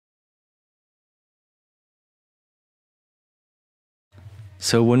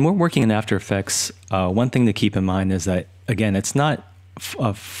So when we're working in After Effects, one thing to keep in mind is that, again, it's not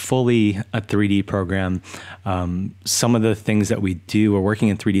fully a 3D program. Some of the things that we do are working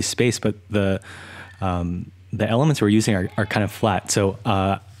in 3D space, but the elements we're using are kind of flat. So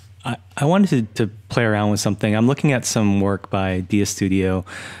I wanted to play around with something. I'm looking at some work by Dia Studio.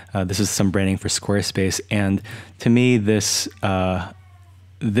 This is some branding for Squarespace, and to me, this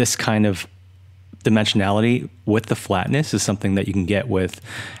kind of dimensionality with the flatness is something that you can get with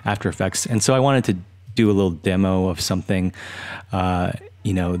After Effects. And so I wanted to do a little demo of something. The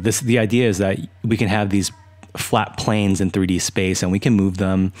idea is that we can have these flat planes in 3D space and we can move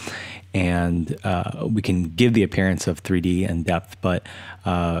them, and we can give the appearance of 3D and depth, but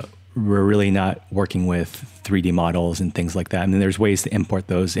we're really not working with 3D models and things like that. I mean, there's ways to import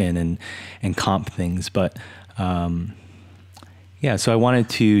those in and comp things, but yeah, so I wanted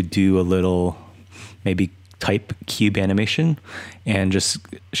to do a little maybe type cube animation and just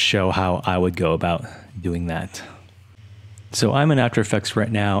show how I would go about doing that. So I'm in After Effects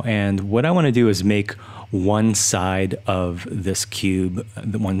right now, and what I want to do is make one side of this cube,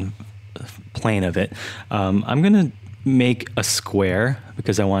 the one plane of it. I'm going to make a square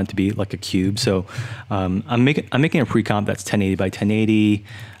because I want it to be like a cube. So I'm making a pre-comp that's 1080 by 1080.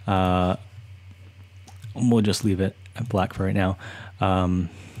 We'll just leave it at black for right now.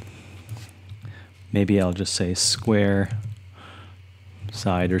 Maybe I'll just say square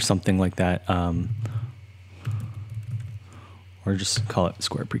side or something like that. Or just call it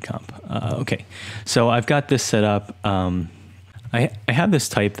square pre-comp. Okay, so I've got this set up. I have this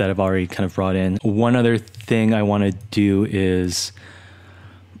type that I've already kind of brought in. One other thing I want to do is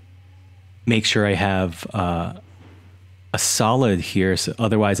make sure I have a solid here. So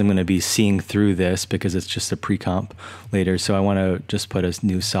otherwise I'm going to be seeing through this because it's just a pre-comp later. So I want to just put a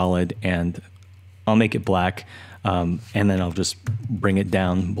new solid, and I'll make it black, and then I'll just bring it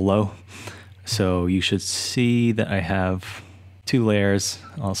down below. So you should see that I have two layers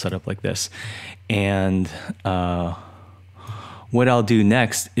all set up like this. And what I'll do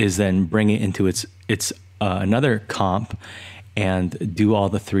next is then bring it into its another comp and do all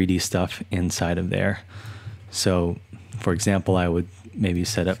the 3D stuff inside of there. So for example, I would maybe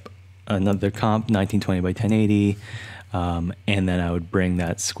set up another comp, 1920 by 1080, and then I would bring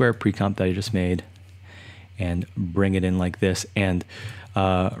that square pre-comp that I just made and bring it in like this. And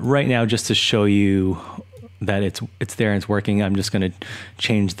right now, just to show you that it's there and it's working, I'm just going to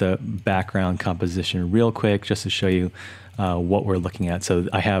change the background composition real quick just to show you what we're looking at. So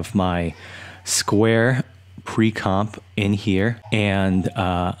I have my square pre-comp in here, and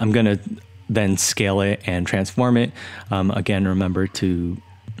I'm going to then scale it and transform it. Again, remember to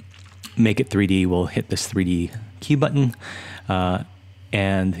make it 3D. We'll hit this 3D key button.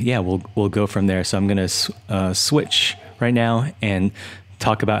 And yeah, we'll go from there. So I'm going to switch right now and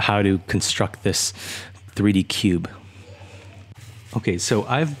talk about how to construct this 3D cube. Okay, so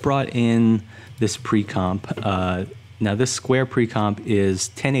I've brought in this pre-comp. Now this square pre-comp is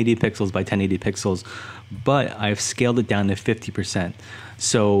 1080 pixels by 1080 pixels, but I've scaled it down to 50%.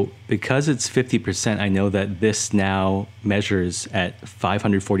 So because it's 50%, I know that this now measures at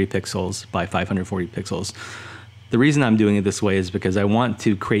 540 pixels by 540 pixels. The reason I'm doing it this way is because I want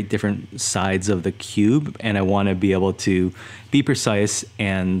to create different sides of the cube, and I want to be able to be precise.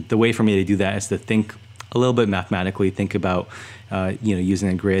 And the way for me to do that is to think a little bit mathematically, think about using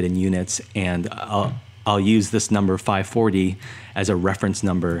a grid and units, and I'll use this number 540 as a reference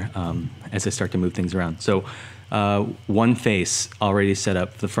number as I start to move things around. So one face already set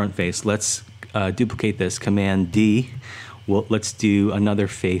up, the front face. Let's duplicate this, Command D. Let's do another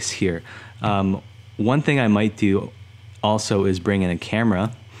face here. One thing I might do also is bring in a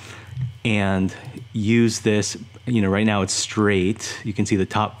camera and use this. Right now it's straight. You can see the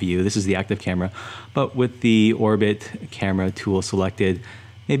top view. This is the active camera. But with the orbit camera tool selected,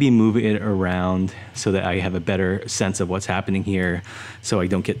 maybe move it around so that I have a better sense of what's happening here, so I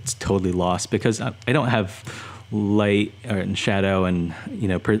don't get totally lost, because I don't have light and shadow and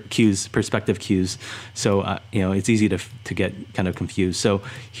perspective cues, so it's easy to get kind of confused. So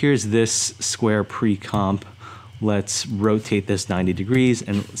here's this square pre-comp. Let's rotate this 90 degrees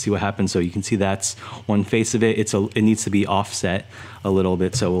and see what happens. So you can see that's one face of it. It needs to be offset a little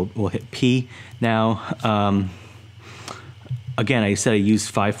bit, so we'll hit P now. Again, I said I used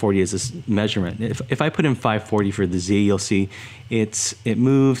 540 as this measurement. If I put in 540 for the Z, you'll see it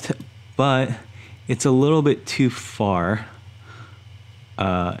moved, but it's a little bit too far.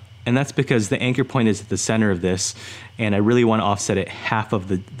 And that's because the anchor point is at the center of this, and I really want to offset it half of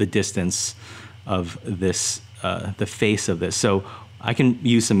the distance of this, the face of this. So I can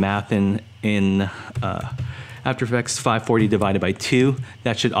use some math in After Effects 540 divided by 2,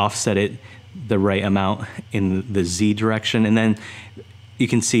 that should offset it the right amount in the Z direction. And then you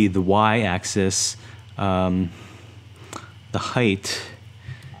can see the Y axis, the height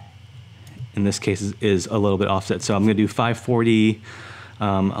in this case is a little bit offset. So I'm going to do 540,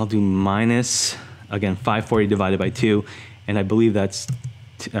 I'll do minus, again, 540 divided by 2, and I believe that's,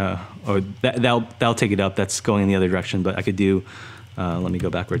 that'll take it up, that's going in the other direction, but I could do, let me go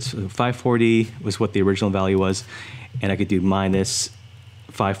backwards. So 540 was what the original value was, and I could do minus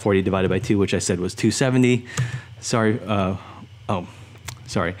 540 divided by 2, which I said was 270. Sorry,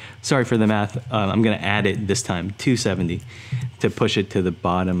 sorry for the math. I'm going to add it this time, 270, to push it to the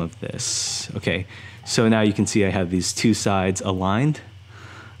bottom of this. Okay, so now you can see I have these two sides aligned.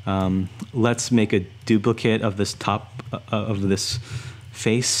 Let's make a duplicate of this top of this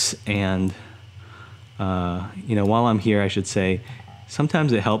face, and you know, while I'm here, I should say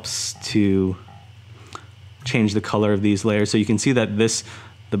sometimes it helps to change the color of these layers. So you can see that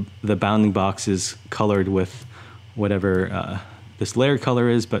the bounding box is colored with whatever this layer color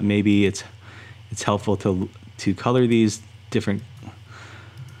is, but maybe it's helpful to color these different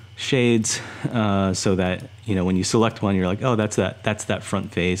shades so that, you know, when you select one, you're like, oh, that's that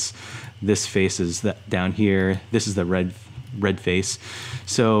front face. This face is that down here. This is the red face.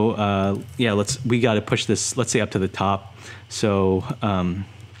 So yeah, we got to push this, let's say, up to the top. So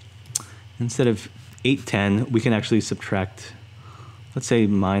instead of 810, we can actually subtract, let's say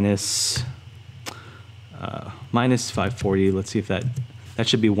minus 540. Let's see if that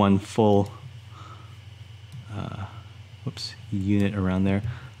should be one full unit around there.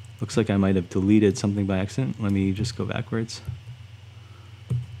 Looks like I might have deleted something by accident. Let me just go backwards.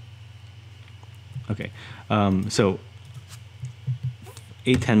 Okay, so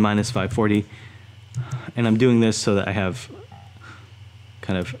 810 minus 540, and I'm doing this so that I have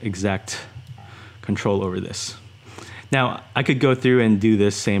kind of exact control over this. Now, I could go through and do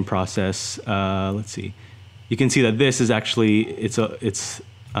this same process. Let's see. You can see that this is actually, if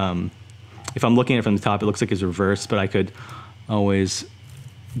I'm looking at it from the top, it looks like it's reversed, but I could always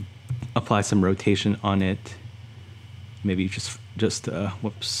apply some rotation on it. Maybe just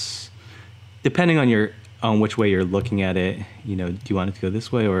whoops. Depending on which way you're looking at it, you know, do you want it to go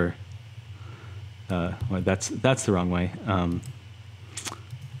this way or well, that's the wrong way.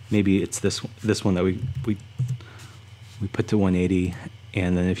 Maybe it's this one that we put to 180,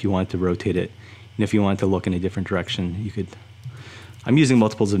 and then if you want to rotate it, and if you want to look in a different direction, you could. I'm using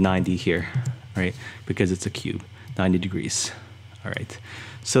multiples of 90 here, right? Because it's a cube, 90 degrees. All right,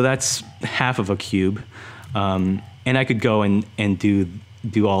 so that's half of a cube, and I could go and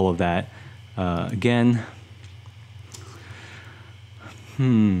do all of that again.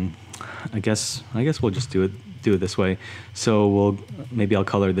 I guess we'll just do it this way. So maybe I'll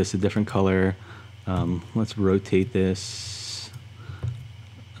color this a different color. Let's rotate this.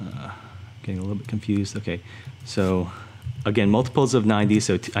 Getting a little bit confused. Okay, so again, multiples of 90.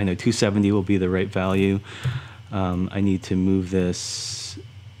 So I know 270 will be the right value. I need to move this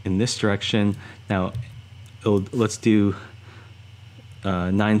in this direction. Now, let's do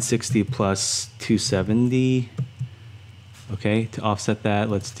 960 plus 270. Okay, to offset that,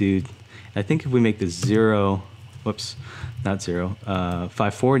 let's do. I think if we make this 0, whoops, not 0,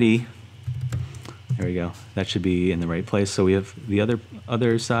 540. There we go. That should be in the right place. So we have the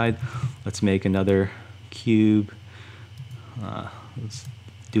other side. Let's make another cube. Let's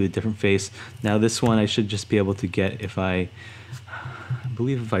do a different face. Now this one I should just be able to get if I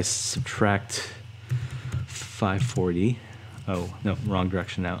believe if I subtract 540. Oh no, wrong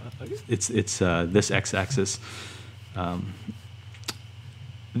direction now. It's this x-axis.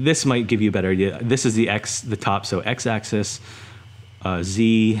 This might give you a better idea. This is the top, so x-axis.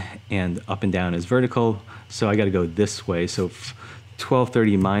 Z and up and down is vertical, so I got to go this way. So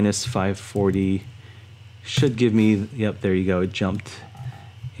 1230 minus 540 should give me, yep, there you go, it jumped.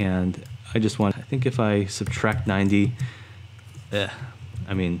 And I think if I subtract 90,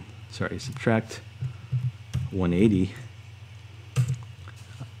 subtract 180,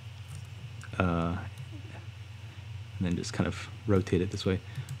 and then just kind of rotate it this way.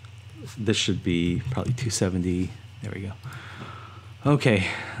 This should be probably 270, there we go. Okay,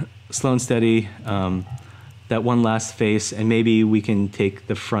 slow and steady, that one last face, and maybe we can take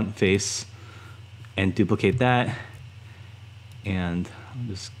the front face and duplicate that, and I'll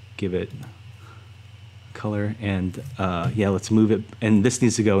just give it color, and yeah, let's move it, and this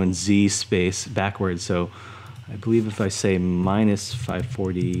needs to go in Z space backwards, so I believe if I say minus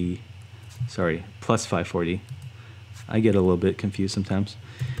 540, sorry, plus 540, I get a little bit confused sometimes.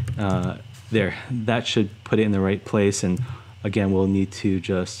 There, that should put it in the right place, and again, we'll need to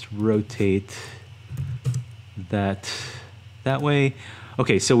just rotate that way.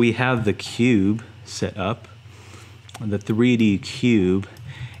 Okay, so we have the cube set up, the 3D cube,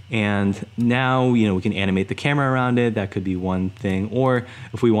 and now, you know, we can animate the camera around it. That could be one thing. Or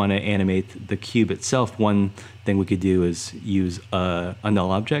if we want to animate the cube itself, one thing we could do is use a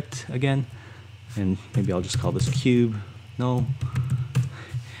null object again. And maybe I'll just call this cube null.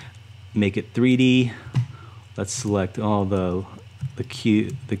 Make it 3D. Let's select all the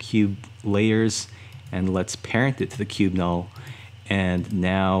cube layers, and let's parent it to the cube null. And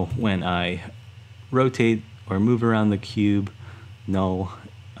now when I rotate or move around the cube null,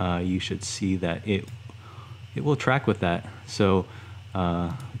 you should see that it will track with that. So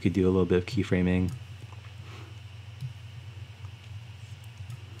we could do a little bit of keyframing.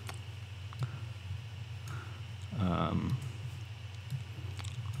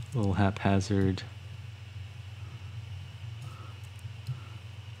 A little haphazard.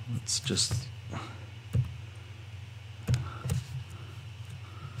 Let's just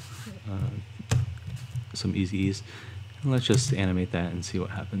some easy ease. And let's just animate that and see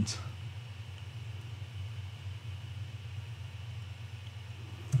what happens.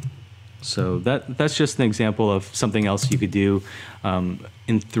 So that's just an example of something else you could do in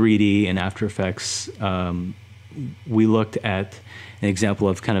 3D and After Effects. We looked at an example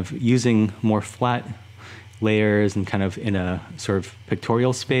of kind of using more flat layers and kind of in a sort of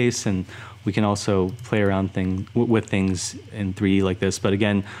pictorial space, and we can also play around with things in 3D like this. But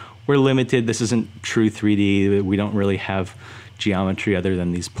again, we're limited. This isn't true 3D. We don't really have geometry other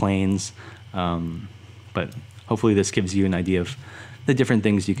than these planes. But hopefully this gives you an idea of the different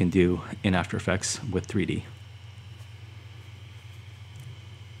things you can do in After Effects with 3D.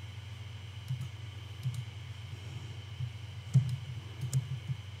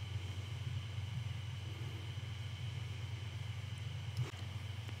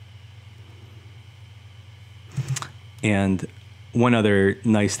 And one other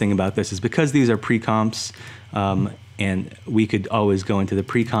nice thing about this is because these are pre-comps, and we could always go into the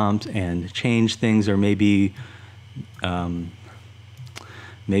pre-comps and change things, or maybe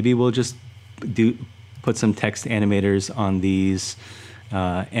maybe we'll just put some text animators on these,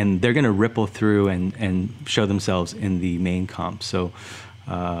 and they're going to ripple through and show themselves in the main comp. So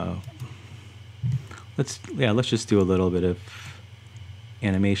let's just do a little bit of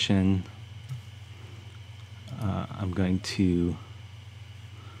animation. I'm going to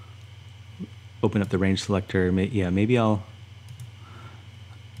open up the range selector. Maybe I'll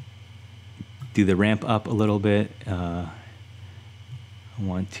do the ramp up a little bit. I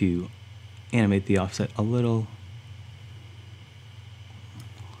want to animate the offset a little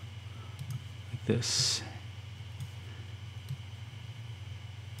like this.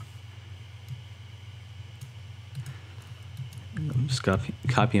 I'm just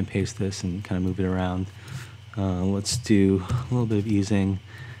copy and paste this and kind of move it around. Let's do a little bit of easing.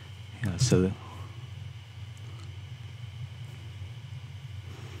 Yeah, so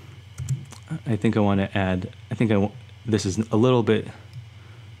I think I want to add, this is a little bit,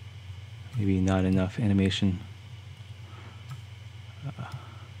 maybe not enough animation.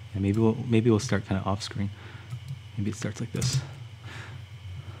 And maybe we'll start kind of off screen. Maybe it starts like this.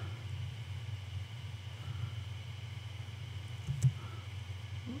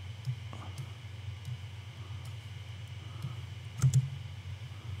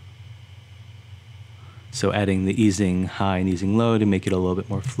 So adding the easing high and easing low to make it a little bit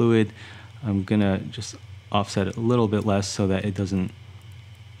more fluid. I'm gonna just offset it a little bit less so that it doesn't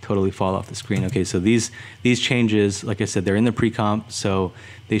totally fall off the screen. Okay, so these changes, like I said, they're in the pre-comp, so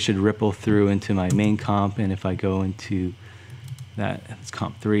they should ripple through into my main comp. And if I go into that, it's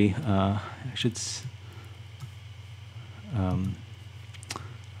comp 3. I should.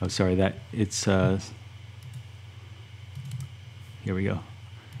 Oh, sorry. That it's. Here we go.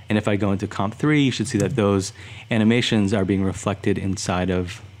 And if I go into comp 3, you should see that those animations are being reflected inside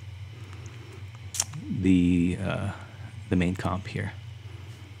of the main comp here.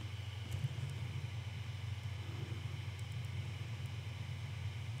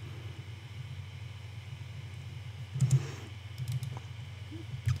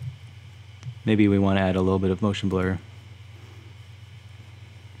 Maybe we want to add a little bit of motion blur.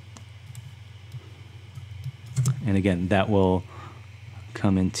 And again, that will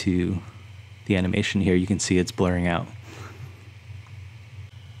come into the animation here. You can see it's blurring out.